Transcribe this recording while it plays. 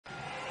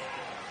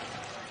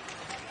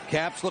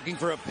Caps looking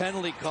for a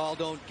penalty call,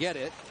 don't get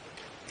it.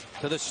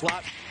 To the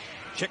slot.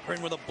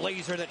 Chychrun with a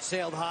blazer that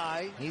sailed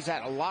high. He's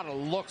had a lot of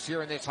looks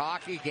here in this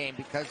hockey game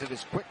because of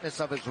his quickness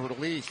of his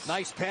release.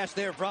 Nice pass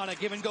there, Vrana.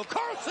 Give and go.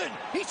 Carlson!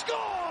 He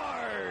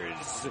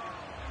scores!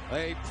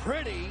 A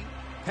pretty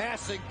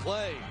passing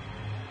play.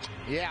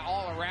 Yeah,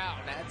 all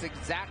around. That's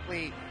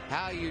exactly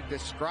how you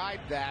describe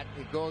that.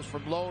 It goes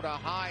from low to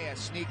high. A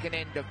sneaking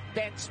in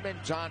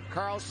defenseman, John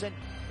Carlson.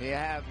 You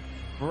have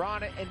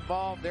Vrana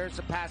involved. There's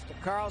a pass to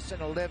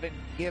Carlson. A living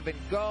give and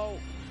go.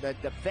 The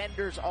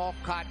defenders all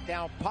caught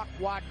down, puck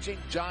watching.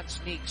 John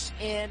sneaks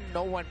in.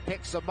 No one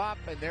picks him up.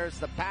 And there's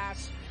the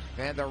pass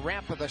and the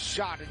ramp of the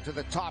shot into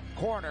the top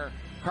corner.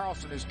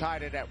 Carlson has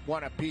tied it at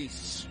 1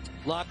 apiece.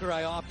 Locker,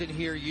 I often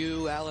hear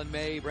you, Alan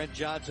May, Brent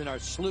Johnson, our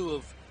slew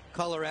of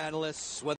color analysts.